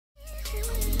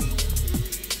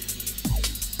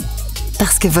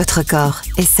Parce que votre corps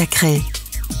est sacré.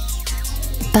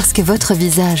 Parce que votre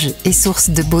visage est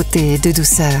source de beauté et de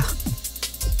douceur.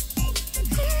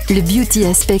 Le Beauty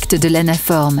Aspect de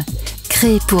Lanaform,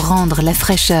 créé pour rendre la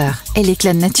fraîcheur et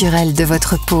l'éclat naturel de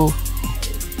votre peau.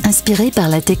 Inspiré par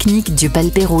la technique du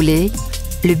palpé roulé,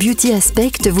 le Beauty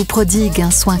Aspect vous prodigue un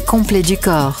soin complet du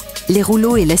corps. Les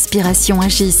rouleaux et l'aspiration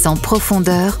agissent en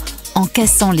profondeur en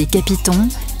cassant les capitons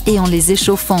et en les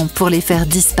échauffant pour les faire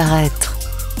disparaître.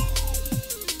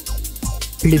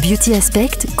 Le Beauty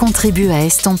Aspect contribue à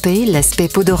estomper l'aspect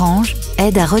peau d'orange,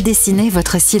 aide à redessiner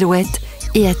votre silhouette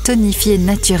et à tonifier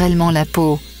naturellement la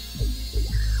peau.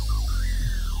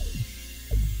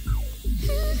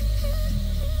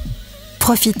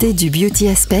 Profitez du Beauty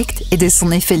Aspect et de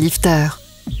son effet lifter.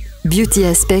 Beauty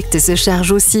Aspect se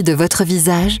charge aussi de votre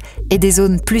visage et des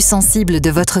zones plus sensibles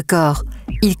de votre corps.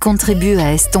 Il contribue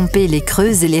à estomper les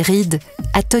creux et les rides,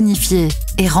 à tonifier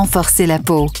et renforcer la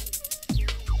peau.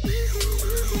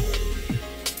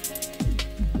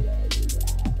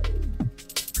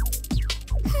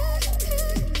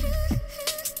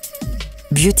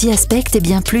 Beauty Aspect est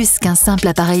bien plus qu'un simple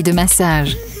appareil de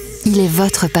massage. Il est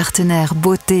votre partenaire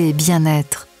beauté et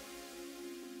bien-être.